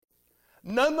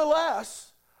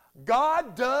Nonetheless,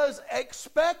 God does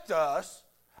expect us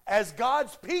as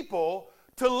God's people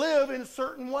to live in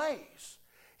certain ways.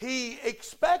 He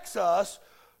expects us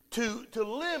to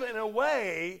live in a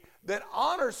way that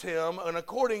honors Him and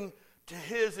according to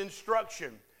His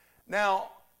instruction.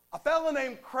 Now, a fellow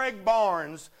named Craig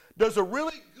Barnes does a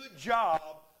really good job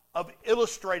of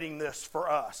illustrating this for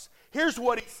us. Here's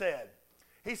what he said.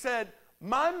 He said,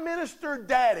 "My minister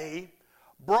daddy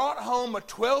brought home a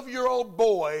 12-year-old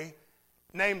boy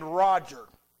named Roger.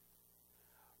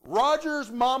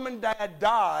 Roger's mom and dad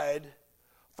died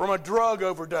from a drug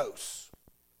overdose.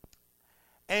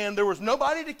 And there was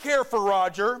nobody to care for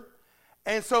Roger,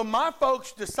 and so my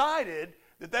folks decided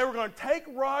that they were going to take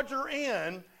Roger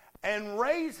in and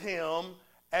raise him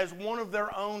as one of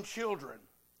their own children.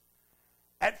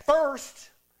 At first,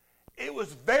 it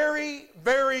was very,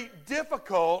 very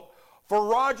difficult for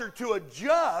Roger to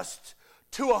adjust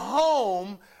to a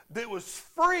home that was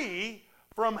free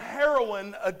from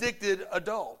heroin-addicted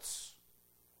adults.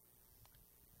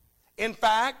 In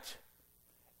fact,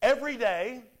 every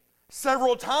day,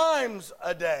 several times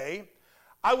a day,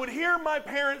 I would hear my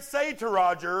parents say to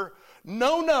Roger,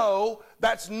 'No,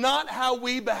 that's not how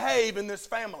we behave in this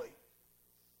family.'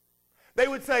 They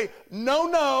would say,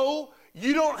 'No,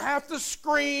 you don't have to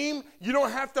scream, you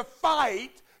don't have to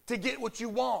fight to get what you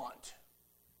want.'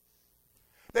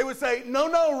 They would say,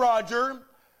 'No, Roger,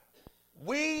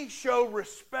 we show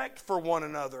respect for one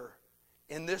another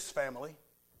in this family.'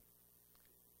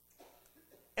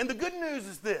 And the good news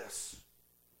is this.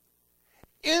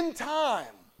 In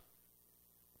time,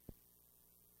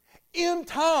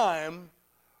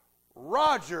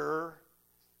 Roger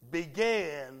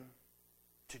began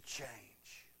to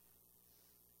change.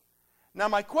 Now,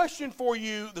 my question for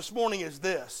you this morning is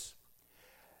this.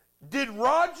 Did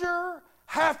Roger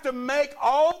have to make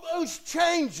all those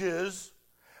changes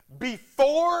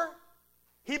before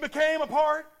he became a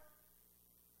part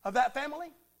of that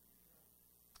family?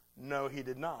 No, he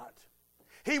did not.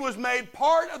 He was made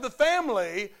part of the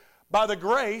family by the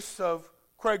grace of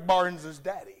Craig Barnes'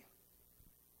 daddy.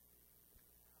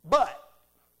 But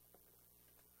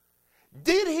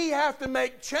did he have to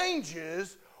make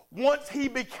changes once he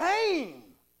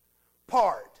became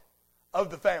part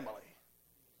of the family?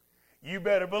 You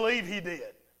better believe he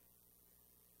did.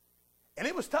 And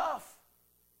it was tough.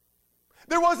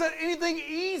 There wasn't anything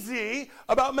easy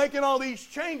about making all these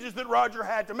changes that Roger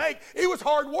had to make. It was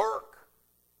hard work.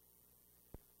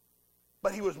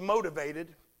 But he was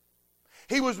motivated.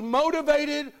 He was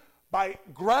motivated by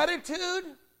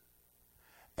gratitude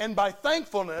and by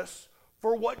thankfulness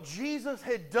for what Jesus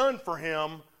had done for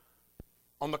him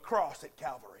on the cross at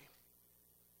Calvary.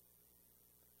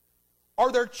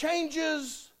 Are there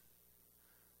changes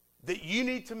that you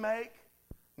need to make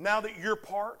now that you're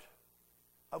part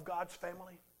of God's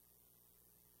family?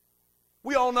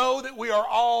 We all know that we are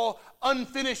all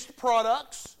unfinished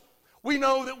products. We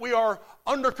know that we are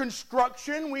under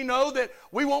construction. We know that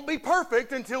we won't be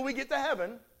perfect until we get to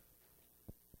heaven.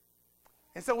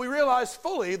 And so we realize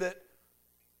fully that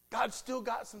God's still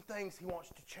got some things He wants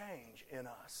to change in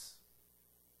us.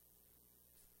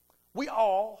 We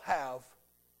all have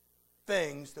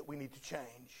things that we need to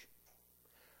change.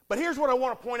 But here's what I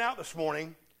want to point out this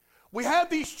morning. We have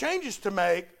these changes to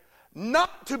make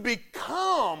not to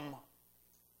become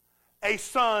a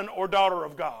son or daughter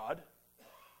of God.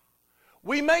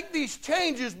 We make these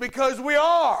changes because we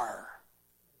are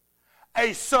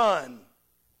a son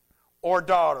or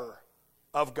daughter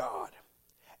of God.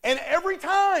 And every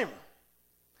time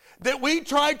that we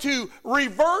try to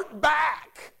revert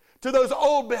back to those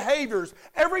old behaviors,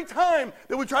 every time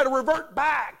that we try to revert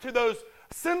back to those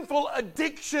sinful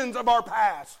addictions of our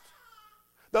past,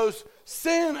 those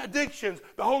sin addictions,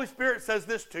 the Holy Spirit says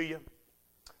this to you.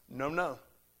 No.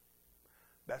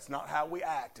 That's not how we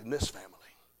act in this family.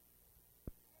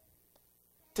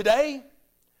 Today,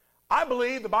 I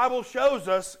believe the Bible shows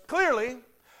us clearly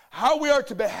how we are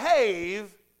to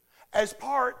behave as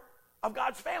part of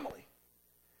God's family.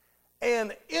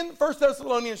 And in 1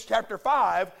 Thessalonians chapter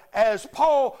 5, as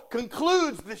Paul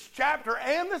concludes this chapter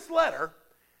and this letter,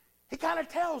 he kind of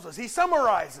tells us, he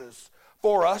summarizes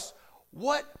for us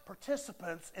what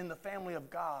participants in the family of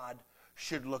God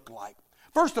should look like.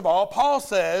 First of all, Paul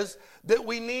says that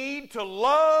we need to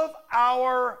love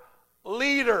our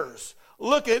leaders.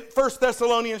 Look at 1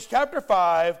 Thessalonians chapter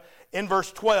 5 in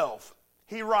verse 12.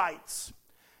 He writes,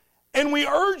 "And we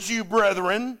urge you,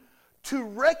 brethren, to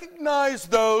recognize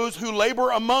those who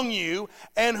labor among you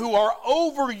and who are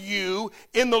over you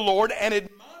in the Lord and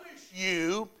admonish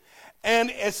you and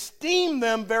esteem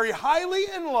them very highly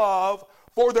in love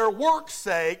for their work's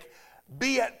sake.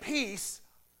 Be at peace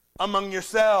among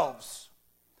yourselves.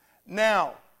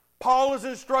 Now, Paul is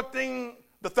instructing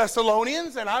the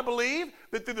Thessalonians, and I believe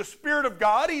that through the Spirit of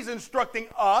God, he's instructing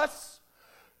us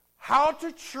how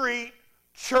to treat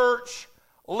church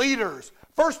leaders.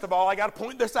 First of all, I got to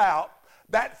point this out.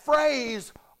 That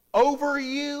phrase, over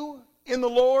you in the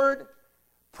Lord,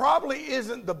 probably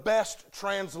isn't the best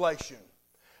translation.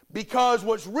 Because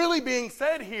what's really being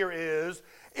said here is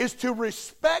to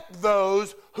respect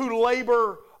those who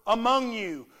labor among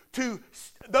you. To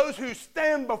those who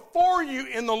stand before you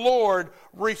in the Lord,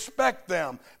 respect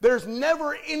them. There's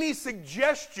never any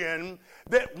suggestion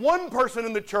that one person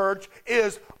in the church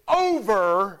is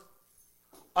over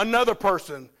another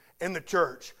person in the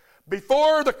church.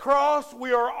 Before the cross,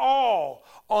 we are all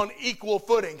on equal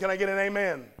footing. Can I get an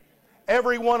amen?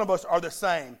 Every one of us are the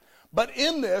same. But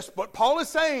in this, what Paul is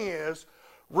saying is,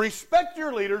 respect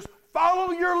your leaders,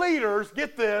 follow your leaders,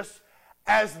 get this,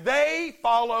 as they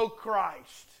follow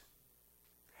Christ.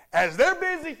 As they're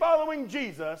busy following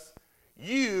Jesus,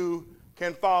 you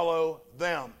can follow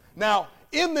them. Now,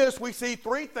 in this, we see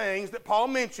three things that Paul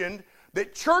mentioned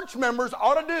that church members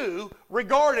ought to do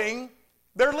regarding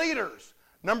their leaders.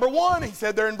 Number one, he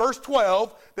said there in verse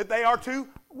 12, that they are to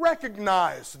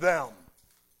recognize them.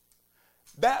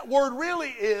 That word really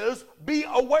is be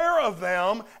aware of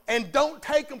them and don't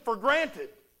take them for granted.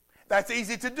 That's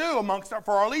easy to do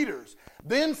for our leaders.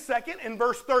 Then second, in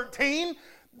verse 13,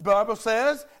 the Bible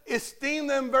says, esteem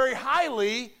them very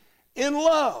highly in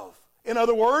love. In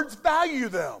other words, value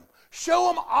them. Show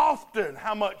them often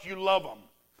how much you love them.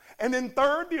 And then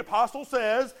third, the apostle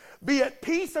says, be at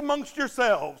peace amongst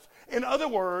yourselves. In other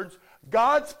words,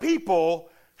 God's people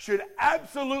should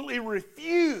absolutely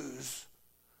refuse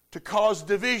to cause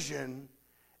division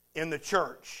in the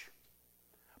church.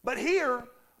 But here,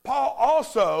 Paul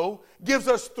also gives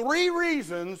us three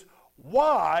reasons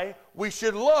why we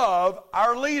should love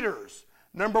our leaders.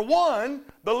 Number one,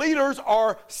 the leaders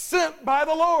are sent by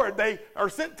the Lord. They are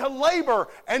sent to labor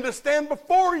and to stand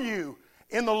before you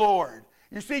in the Lord.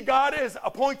 You see, God has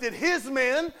appointed his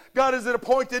men, God has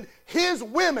appointed his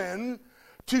women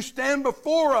to stand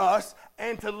before us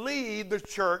and to lead the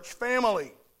church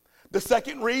family. The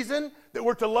second reason that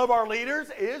we're to love our leaders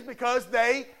is because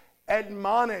they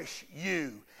admonish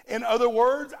you. In other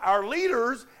words, our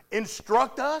leaders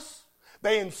instruct us,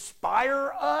 they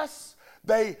inspire us,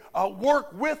 they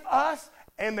work with us,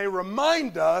 and they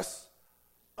remind us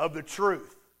of the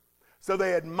truth. So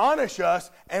they admonish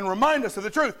us and remind us of the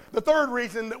truth. The third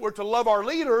reason that we're to love our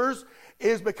leaders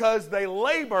is because they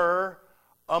labor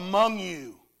among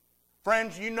you.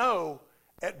 Friends, you know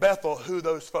at Bethel who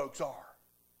those folks are.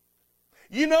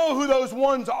 You know who those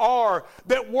ones are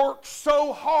that work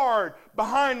so hard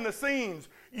behind the scenes.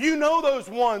 You know those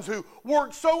ones who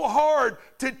work so hard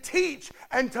to teach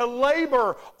and to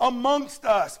labor amongst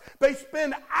us. They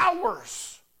spend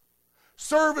hours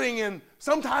serving in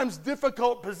sometimes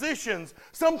difficult positions,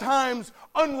 sometimes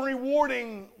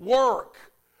unrewarding work.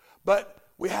 But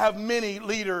we have many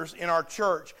leaders in our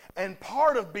church, and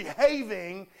part of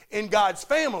behaving in God's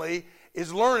family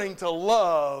is learning to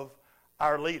love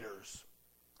our leaders.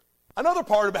 Another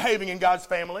part of behaving in God's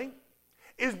family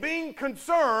is being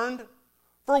concerned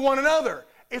for one another.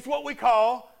 It's what we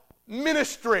call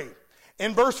ministry.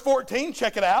 In verse 14,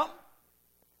 check it out.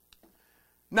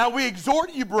 Now we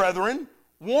exhort you, brethren,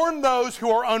 warn those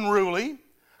who are unruly,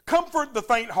 comfort the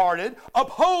faint-hearted,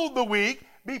 uphold the weak,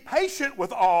 be patient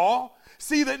with all,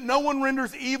 see that no one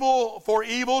renders evil for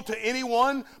evil to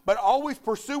anyone, but always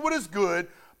pursue what is good,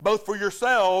 both for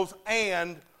yourselves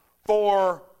and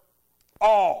for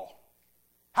all.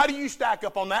 How do you stack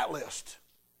up on that list?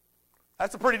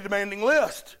 That's a pretty demanding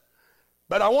list.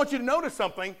 But I want you to notice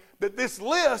something, that this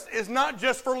list is not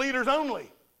just for leaders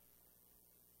only.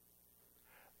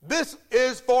 This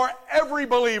is for every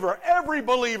believer. Every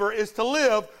believer is to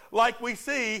live like we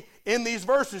see in these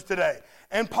verses today.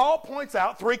 And Paul points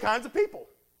out three kinds of people.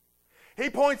 He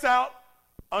points out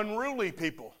unruly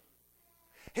people.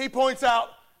 He points out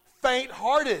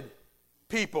faint-hearted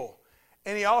people.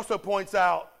 And he also points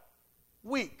out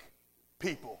weak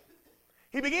people.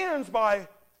 He begins by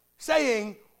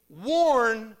saying,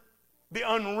 warn the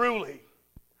unruly.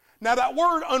 Now that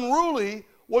word unruly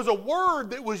was a word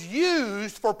that was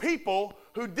used for people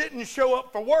who didn't show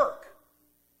up for work.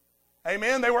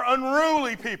 Amen? They were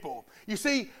unruly people. You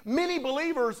see, many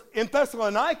believers in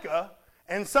Thessalonica,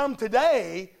 and some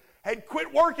today, had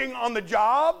quit working on the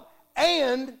job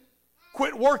and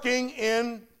quit working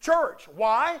in church.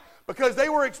 Why? Because they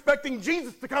were expecting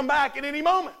Jesus to come back at any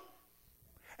moment.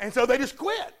 And so they just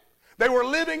quit. They were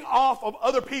living off of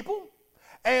other people,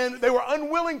 and they were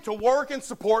unwilling to work and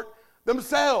support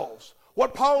themselves.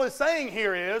 What Paul is saying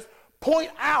here is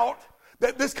point out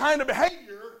that this kind of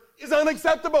behavior is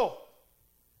unacceptable.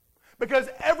 Because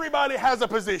everybody has a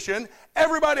position,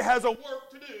 everybody has a work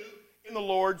to do in the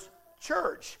Lord's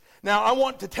church. Now, I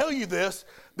want to tell you this,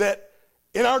 that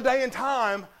in our day and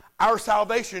time, our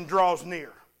salvation draws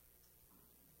near.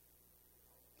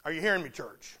 Are you hearing me,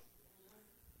 church?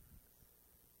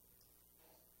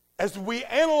 As we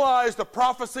analyze the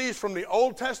prophecies from the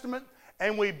Old Testament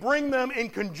and we bring them in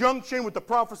conjunction with the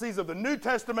prophecies of the New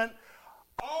Testament,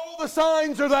 all the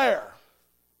signs are there.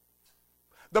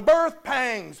 The birth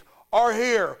pangs are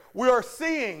here. We are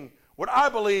seeing what I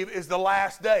believe is the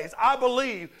last days. I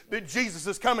believe that Jesus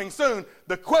is coming soon.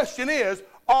 The question is,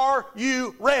 are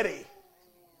you ready?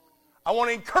 I want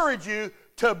to encourage you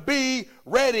to be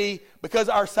ready because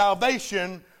our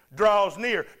salvation draws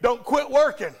near. Don't quit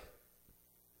working.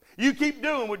 You keep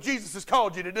doing what Jesus has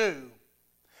called you to do.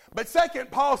 But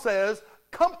second, Paul says,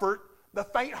 comfort the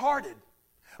faint-hearted.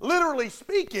 Literally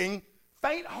speaking,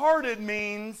 faint-hearted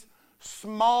means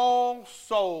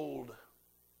small-souled.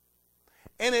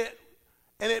 And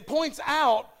it points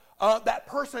out that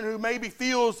person who maybe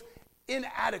feels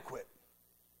inadequate.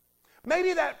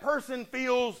 Maybe that person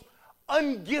feels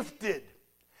ungifted.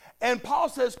 And Paul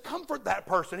says, comfort that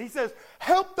person. He says,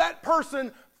 help that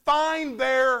person find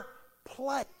their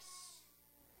place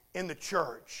in the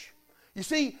church. You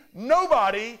see,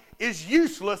 nobody is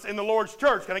useless in the Lord's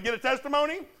church. Can I get a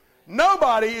testimony?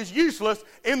 Nobody is useless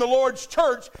in the Lord's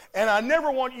church, and I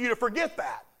never want you to forget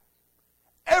that.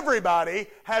 Everybody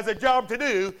has a job to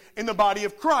do in the body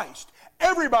of Christ.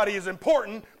 Everybody is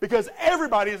important because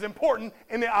everybody is important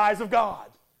in the eyes of God.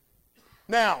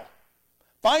 Now,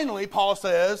 finally, Paul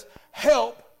says,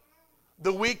 help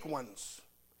the weak ones.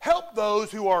 Help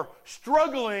those who are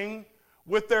struggling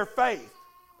with their faith.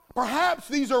 Perhaps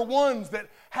these are ones that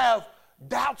have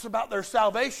doubts about their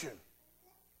salvation.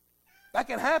 That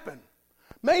can happen.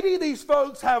 Maybe these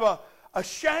folks have a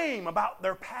shame about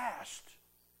their past.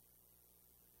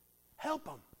 Help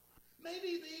them.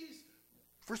 Maybe these,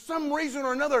 for some reason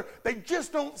or another, they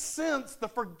just don't sense the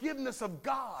forgiveness of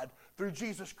God through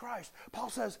Jesus Christ. Paul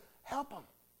says, help them.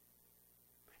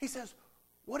 He says,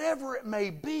 whatever it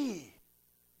may be,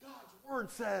 God's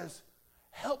word says,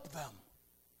 help them.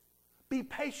 Be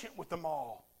patient with them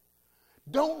all.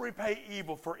 Don't repay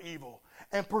evil for evil,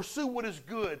 and pursue what is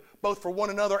good, both for one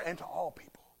another and to all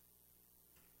people.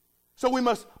 So we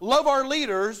must love our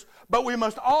leaders, but we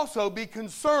must also be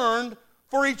concerned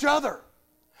for each other.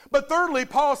 But thirdly,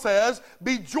 Paul says,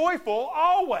 be joyful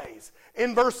always.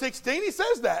 In verse 16, he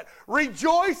says that.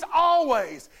 Rejoice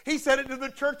always. He said it to the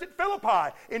church at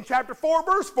Philippi. In chapter 4,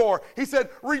 verse 4, he said,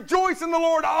 rejoice in the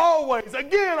Lord always.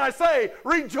 Again, I say,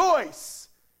 rejoice.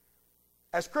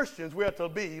 As Christians, we have to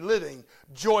be living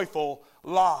joyful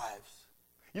lives.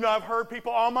 You know, I've heard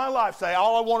people all my life say,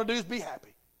 all I want to do is be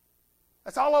happy.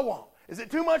 That's all I want. Is it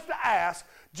too much to ask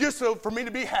just for me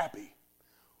to be happy?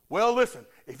 Well, listen,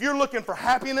 if you're looking for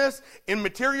happiness in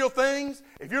material things,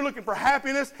 if you're looking for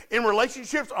happiness in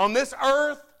relationships on this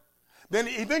earth, then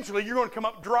eventually you're going to come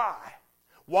up dry.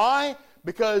 Why?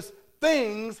 Because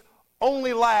things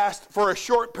only last for a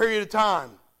short period of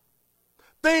time.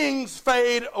 Things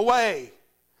fade away.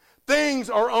 Things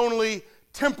are only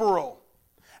temporal.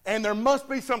 And there must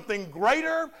be something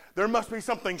greater, there must be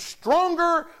something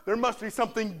stronger, there must be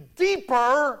something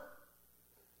deeper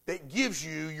that gives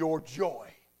you your joy.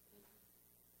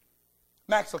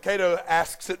 Max Lucado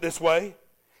asks it this way.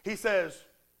 He says,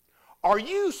 are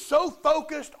you so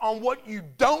focused on what you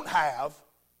don't have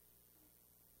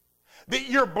that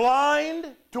you're blind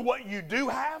to what you do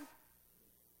have?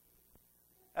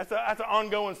 That's an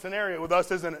ongoing scenario with us,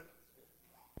 isn't it?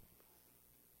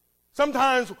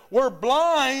 Sometimes we're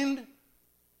blind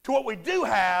to what we do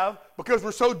have because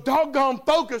we're so doggone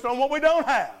focused on what we don't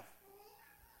have.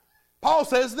 Paul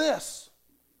says this,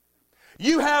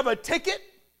 you have a ticket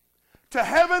to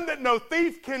heaven that no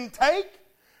thief can take.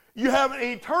 You have an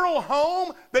eternal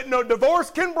home that no divorce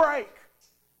can break.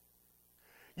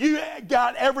 You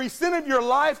got every sin of your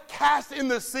life cast in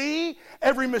the sea,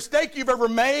 every mistake you've ever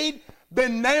made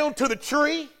been nailed to the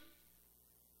tree.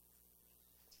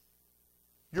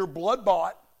 You're blood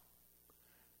bought,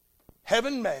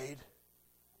 heaven made.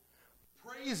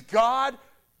 Praise God,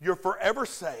 you're forever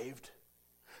saved.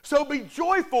 So be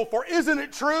joyful, for isn't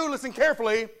it true? Listen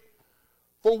carefully.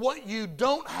 For what you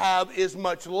don't have is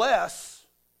much less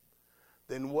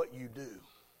than what you do.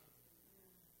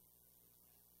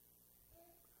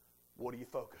 What are you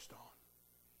focused on?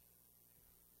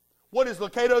 What is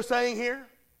Lucado saying here?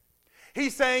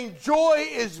 He's saying joy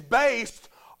is based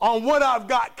on what I've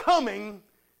got coming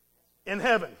in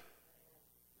heaven,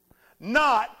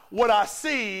 not what I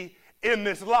see in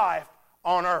this life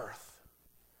on earth?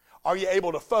 Are you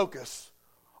able to focus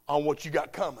on what you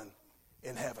got coming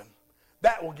in heaven?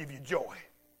 That will give you joy.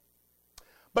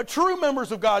 But true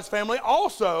members of God's family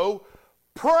also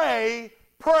pray,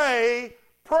 pray,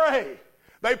 pray.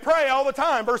 They pray all the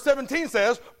time. Verse 17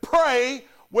 says, pray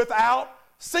without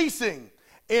ceasing.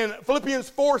 In Philippians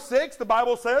 4:6, the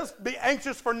Bible says, be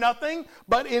anxious for nothing,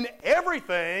 but in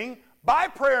everything, by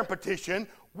prayer and petition,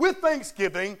 with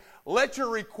thanksgiving, let your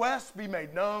requests be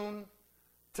made known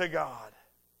to God.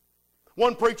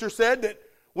 One preacher said that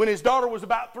when his daughter was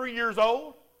about 3 years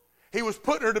old, he was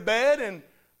putting her to bed, and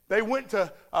they went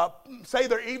to say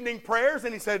their evening prayers,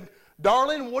 and he said,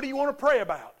 darling, what do you want to pray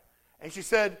about? And she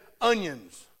said,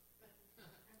 onions.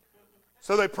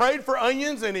 So they prayed for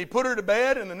onions, and he put her to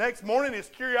bed, and the next morning his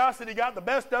curiosity got the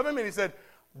best of him, and he said,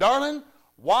 darling,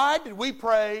 why did we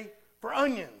pray for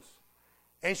onions?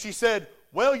 And she said,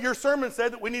 well, your sermon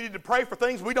said that we needed to pray for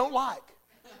things we don't like.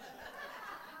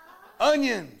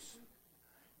 Onions.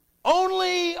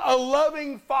 Only a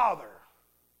loving father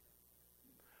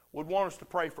would want us to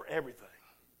pray for everything.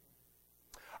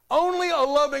 Only a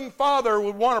loving father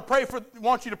would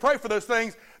want you to pray for those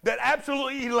things that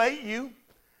absolutely elate you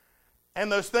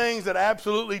and those things that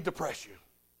absolutely depress you.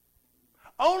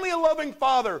 Only a loving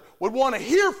father would want to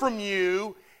hear from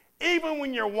you even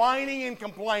when you're whining and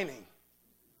complaining.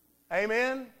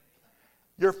 Amen?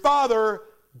 Your father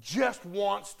just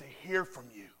wants to hear from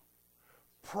you.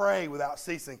 Pray without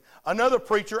ceasing. Another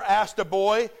preacher asked a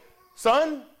boy,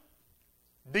 son,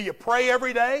 do you pray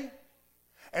every day?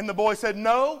 And the boy said,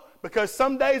 no, because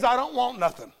some days I don't want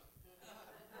nothing.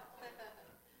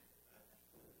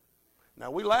 Now,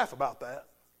 we laugh about that.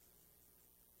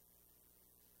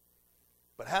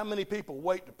 But how many people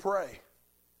wait to pray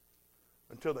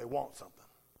until they want something?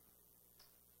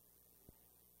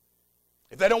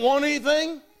 If they don't want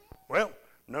anything, well,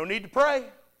 no need to pray.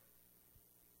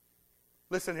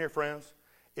 Listen here, friends.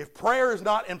 If prayer is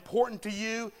not important to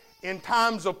you in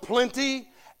times of plenty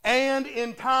and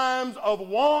in times of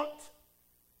want,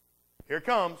 here it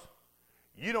comes,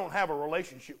 you don't have a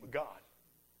relationship with God.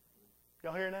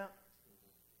 Y'all hear now?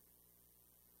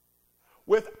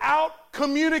 Without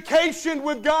communication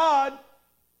with God,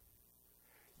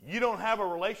 you don't have a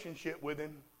relationship with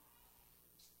Him.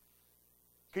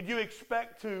 Could you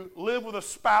expect to live with a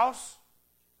spouse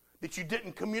that you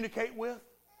didn't communicate with?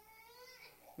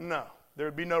 No, there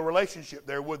would be no relationship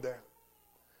there, would there?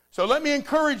 So let me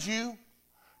encourage you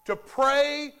to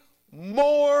pray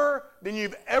more than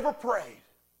you've ever prayed,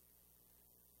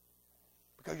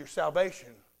 because your salvation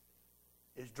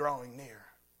is drawing near.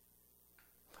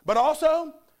 But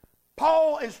also,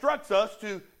 Paul instructs us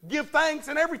to give thanks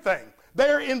in everything.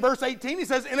 There in verse 18, he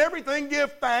says, in everything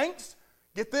give thanks.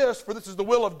 Get this, for this is the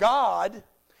will of God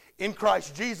in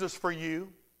Christ Jesus for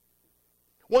you.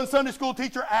 One Sunday school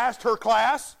teacher asked her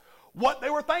class what they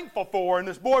were thankful for, and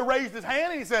this boy raised his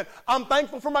hand and he said, I'm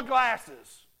thankful for my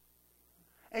glasses.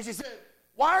 And she said,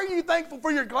 why are you thankful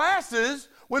for your glasses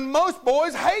when most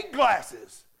boys hate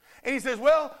glasses? And he says,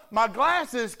 well, my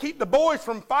glasses keep the boys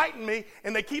from fighting me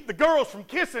and they keep the girls from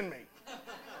kissing me.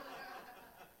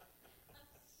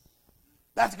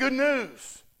 That's good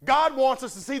news. God wants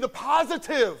us to see the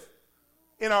positive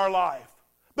in our life,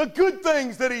 the good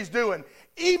things that He's doing,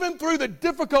 even through the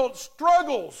difficult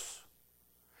struggles.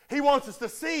 He wants us to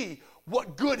see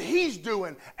what good He's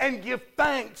doing and give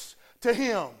thanks to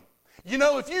Him. You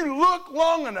know, if you look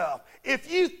long enough,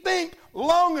 if you think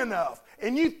long enough,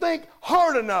 and you think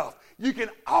hard enough, you can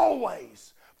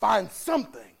always find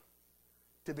something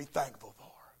to be thankful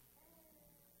for.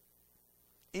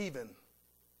 Even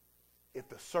if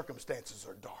the circumstances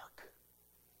are dark.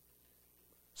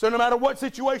 So no matter what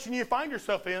situation you find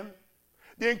yourself in,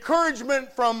 the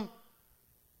encouragement from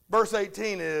verse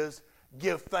 18 is,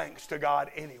 give thanks to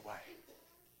God anyway.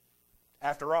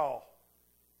 After all,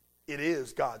 it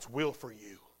is God's will for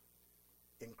you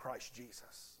in Christ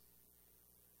Jesus.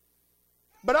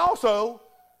 But also,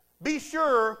 be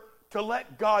sure to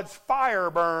let God's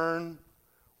fire burn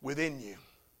within you.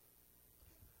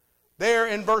 There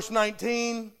in verse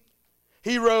 19,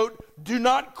 he wrote, do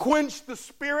not quench the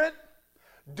spirit,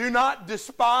 do not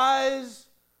despise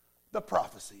the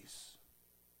prophecies.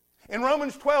 In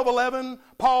Romans 12:11,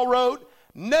 Paul wrote,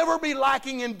 never be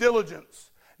lacking in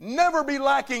diligence, never be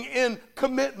lacking in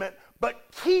commitment, but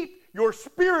keep your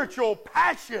spiritual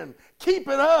passion, keep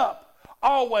it up,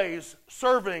 always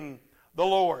serving the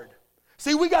Lord.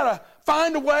 See, we got to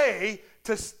find a way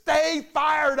to stay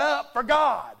fired up for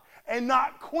God and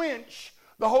not quench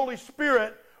the Holy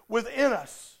Spirit within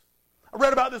us. I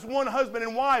read about this one husband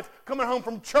and wife coming home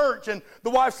from church, and the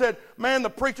wife said, "Man, the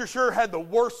preacher sure had the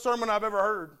worst sermon I've ever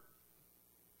heard.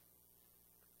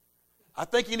 I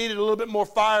think he needed a little bit more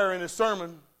fire in his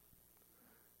sermon."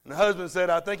 And the husband said,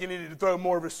 "I think he needed to throw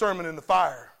more of his sermon in the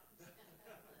fire."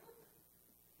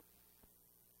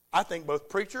 I think both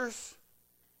preachers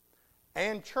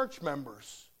and church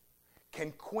members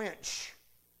can quench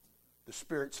the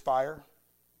Spirit's fire.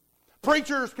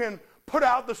 Preachers can put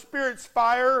out the Spirit's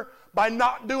fire by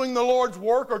not doing the Lord's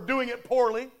work or doing it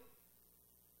poorly.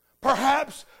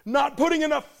 Perhaps not putting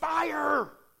enough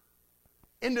fire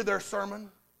into their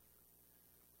sermon.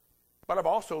 But I've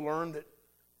also learned that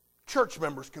church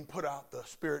members can put out the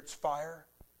Spirit's fire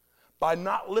by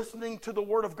not listening to the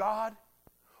Word of God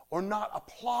or not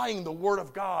applying the Word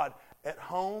of God at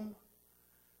home,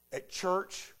 at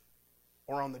church,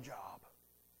 or on the job.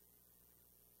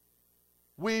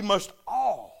 We must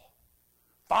all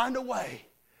find a way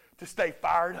to stay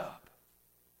fired up.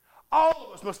 All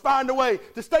of us must find a way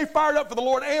to stay fired up for the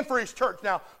Lord and for His church.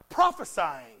 Now,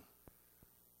 prophesying.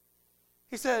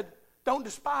 He said, don't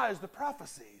despise the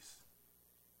prophecies.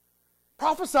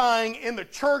 Prophesying in the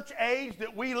church age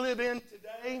that we live in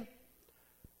today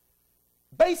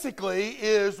basically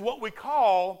is what we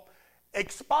call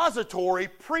expository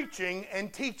preaching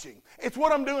and teaching. It's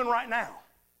what I'm doing right now.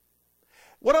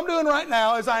 What I'm doing right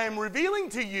now is I am revealing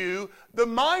to you the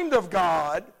mind of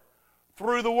God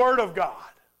through the Word of God.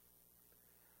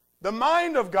 The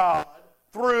mind of God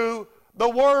through the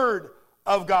Word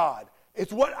of God.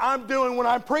 It's what I'm doing when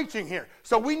I'm preaching here.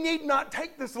 So we need not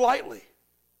take this lightly.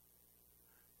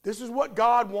 This is what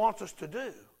God wants us to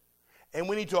do. And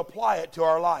we need to apply it to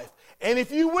our life. And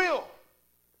if you will,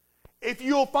 if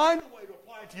you'll find a way to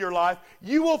apply it to your life,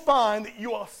 you will find that you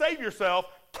will save yourself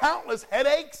countless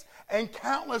headaches and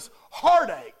countless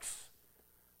heartaches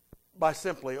by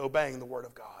simply obeying the Word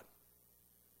of God.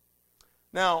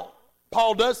 Now,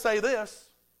 Paul does say this.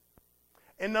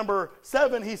 In number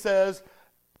 7, he says,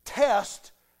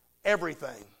 test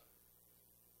everything.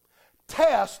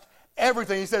 Test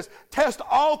everything. He says, test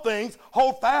all things,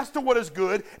 hold fast to what is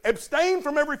good, abstain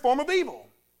from every form of evil.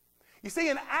 You see,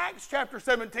 in Acts chapter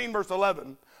 17, verse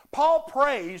 11, Paul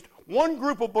praised one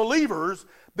group of believers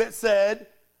that said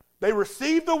they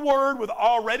received the word with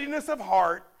all readiness of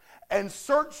heart and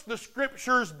searched the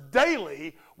Scriptures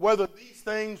daily whether these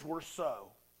things were so.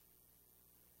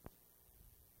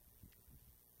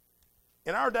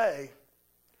 In our day,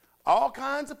 all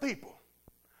kinds of people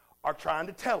are trying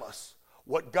to tell us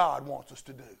what God wants us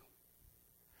to do.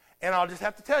 And I'll just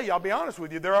have to tell you, I'll be honest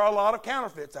with you, there are a lot of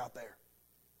counterfeits out there.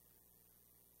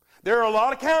 There are a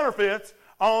lot of counterfeits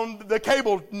on the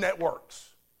cable networks.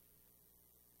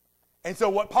 And so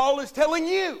what Paul is telling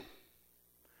you,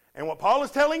 and what Paul is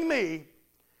telling me,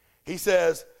 he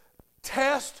says,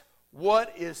 test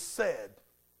what is said.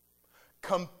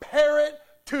 Compare it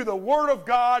to the Word of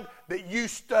God that you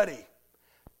study.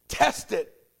 Test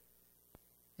it.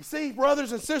 You see,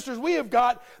 brothers and sisters, we have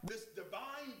got this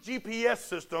divine GPS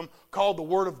system called the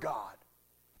Word of God.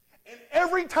 And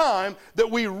every time that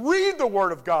we read the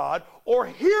Word of God or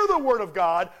hear the Word of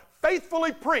God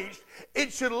faithfully preached,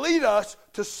 it should lead us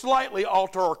to slightly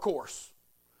alter our course,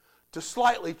 to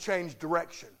slightly change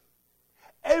direction.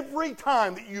 Every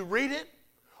time that you read it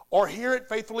or hear it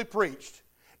faithfully preached,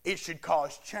 it should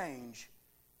cause change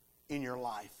in your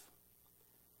life.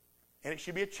 And it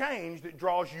should be a change that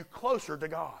draws you closer to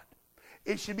God.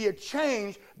 It should be a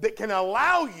change that can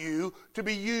allow you to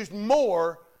be used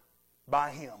more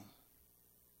by Him.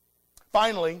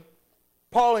 Finally,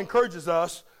 Paul encourages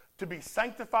us to be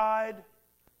sanctified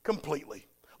completely.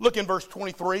 Look in verse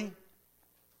 23.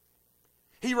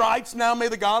 He writes, "Now may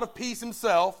the God of peace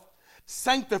Himself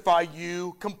sanctify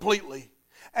you completely,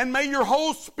 and may your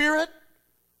whole spirit,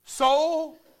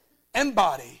 soul, and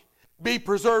body be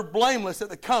preserved blameless at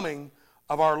the coming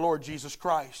of our Lord Jesus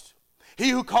Christ. He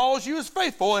who calls you is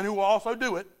faithful and who will also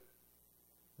do it.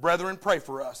 Brethren, pray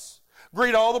for us.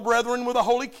 Greet all the brethren with a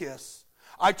holy kiss.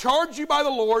 I charge you by the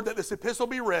Lord that this epistle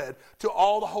be read to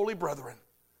all the holy brethren.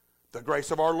 The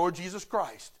grace of our Lord Jesus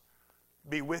Christ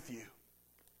be with you.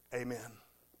 Amen."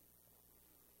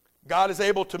 God is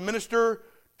able to minister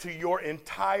to your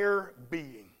entire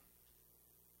being.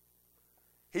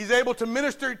 He's able to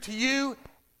minister to you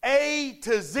A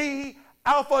to Z,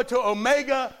 Alpha to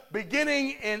Omega,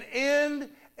 beginning and end,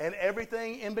 and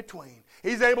everything in between.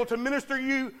 He's able to minister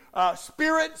you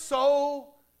spirit,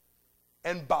 soul,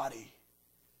 and body.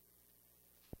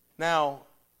 Now,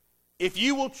 if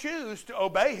you will choose to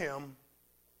obey Him,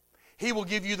 He will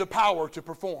give you the power to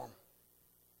perform.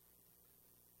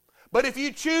 But if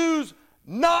you choose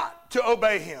not to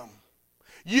obey Him,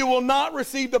 You will not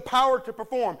receive the power to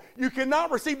perform. You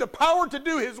cannot receive the power to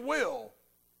do His will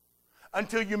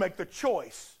until you make the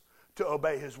choice to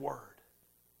obey His word.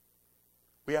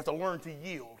 We have to learn to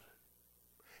yield.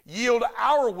 Yield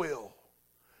our will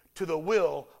to the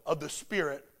will of the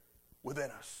Spirit within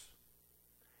us.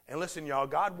 And listen, y'all,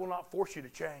 God will not force you to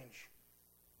change.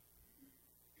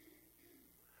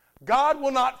 God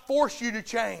will not force you to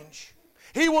change.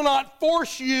 He will not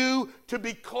force you to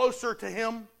be closer to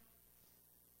Him.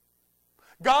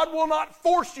 God will not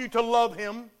force you to love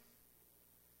Him.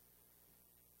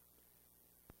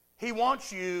 He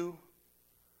wants you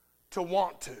to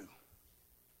want to.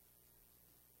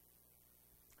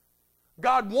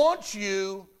 God wants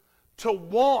you to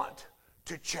want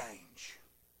to change.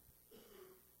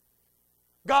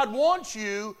 God wants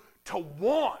you to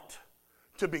want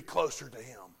to be closer to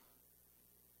Him.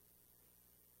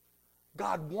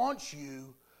 God wants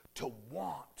you to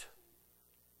want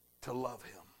to love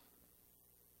Him.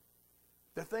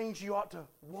 The things you ought to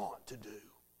want to do.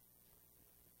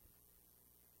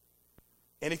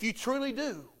 And if you truly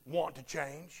do want to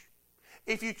change,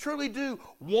 if you truly do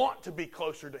want to be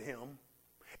closer to Him,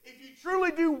 if you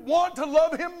truly do want to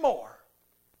love Him more,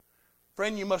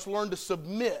 friend, you must learn to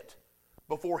submit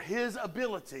before His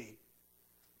ability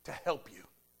to help you.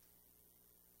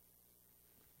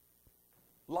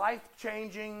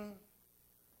 Life-changing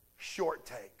short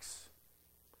takes.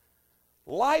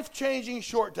 Life-changing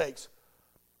short takes.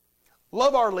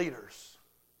 Love our leaders.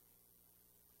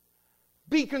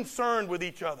 Be concerned with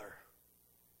each other.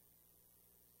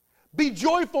 Be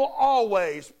joyful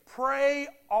always. Pray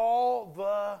all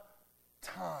the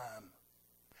time.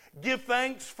 Give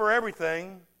thanks for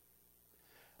everything.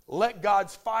 Let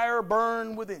God's fire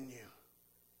burn within you.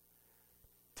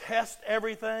 Test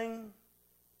everything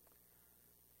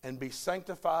and be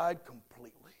sanctified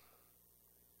completely.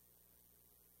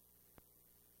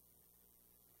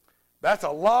 That's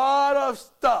a lot of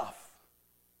stuff,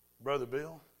 Brother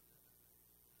Bill.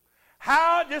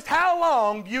 How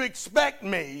long do you expect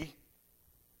me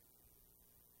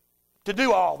to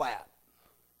do all that?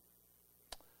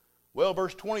 Well,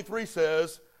 verse 23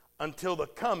 says, until the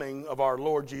coming of our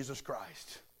Lord Jesus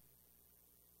Christ.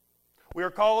 We are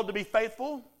called to be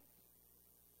faithful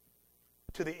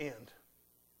to the end.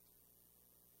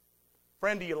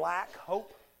 Friend, do you lack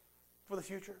hope for the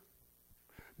future?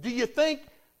 Do you think,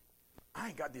 I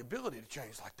ain't got the ability to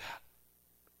change like that?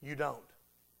 You don't.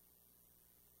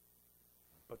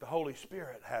 But the Holy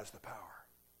Spirit has the power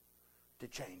to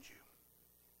change you.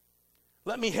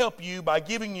 Let me help you by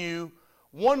giving you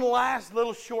one last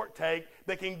little short take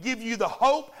that can give you the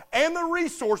hope and the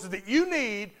resources that you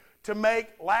need to make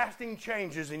lasting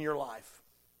changes in your life.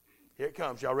 Here it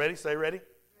comes. Y'all ready? Say ready.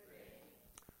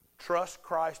 Trust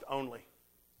Christ only.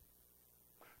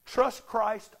 Trust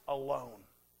Christ alone.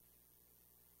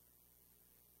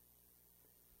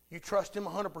 You trust Him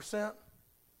 100%,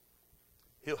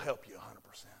 He'll help you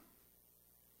 100%.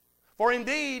 For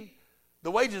indeed,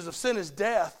 the wages of sin is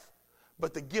death,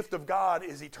 but the gift of God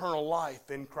is eternal life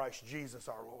in Christ Jesus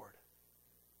our Lord.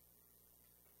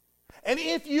 And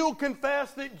if you'll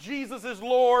confess that Jesus is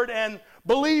Lord and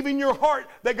believe in your heart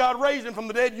that God raised Him from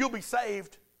the dead, you'll be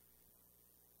saved.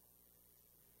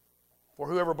 For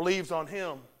whoever believes on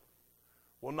Him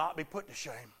will not be put to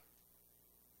shame.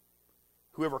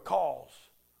 Whoever calls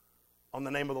on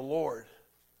the name of the Lord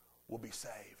will be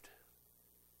saved.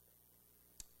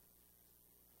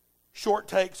 Short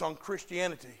takes on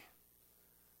Christianity,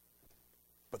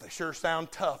 but they sure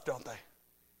sound tough, don't they?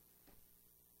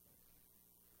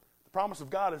 The promise of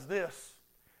God is this: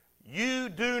 you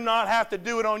do not have to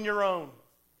do it on your own.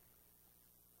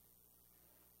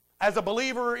 As a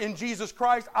believer in Jesus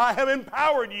Christ, I have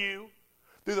empowered you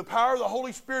through the power of the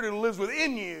Holy Spirit who lives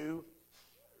within you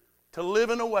to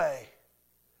live in a way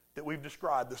that we've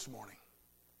described this morning.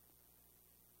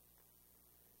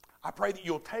 I pray that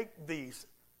you'll take these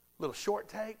little short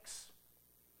takes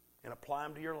and apply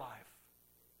them to your life.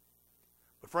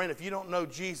 But friend, if you don't know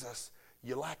Jesus,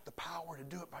 you lack the power to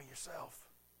do it by yourself.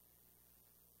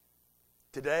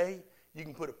 Today, you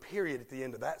can put a period at the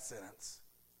end of that sentence.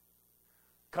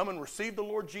 Come and receive the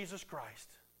Lord Jesus Christ.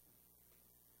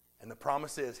 And the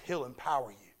promise is He'll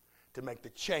empower you to make the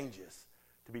changes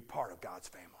to be part of God's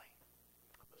family.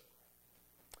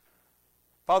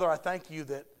 Father, I thank you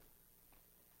that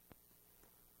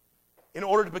in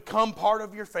order to become part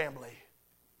of your family,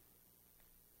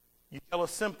 you tell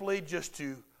us simply just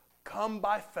to come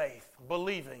by faith,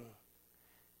 believing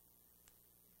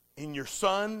in your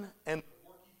Son and the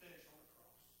work He finished on the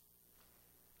cross.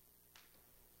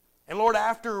 And Lord,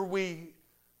 after we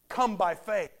come by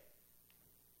faith,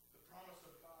 the promise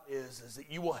of God is that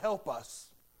you will help us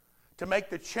to make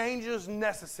the changes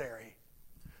necessary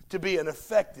to be an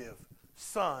effective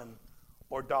son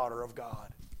or daughter of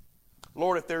God.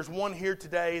 Lord, if there's one here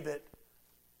today that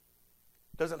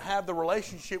doesn't have the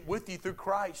relationship with you through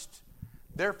Christ,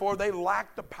 therefore they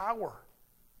lack the power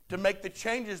to make the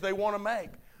changes they want to make,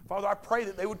 Father, I pray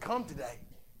that they would come today.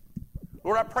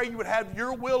 Lord, I pray you would have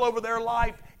your will over their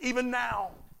life even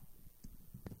now.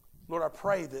 Lord, I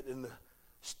pray that in the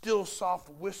still soft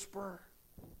whisper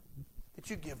that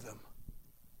you give them,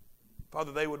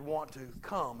 Father, they would want to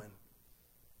come and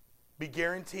be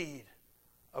guaranteed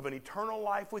of an eternal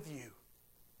life with you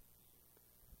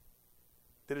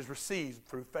that is received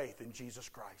through faith in Jesus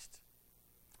Christ.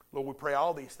 Lord, we pray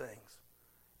all these things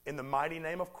in the mighty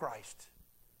name of Christ.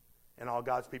 And all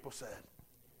God's people said,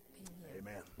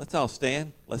 Amen. Let's all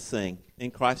stand. Let's sing.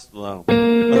 In Christ alone.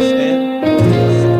 Let's stand.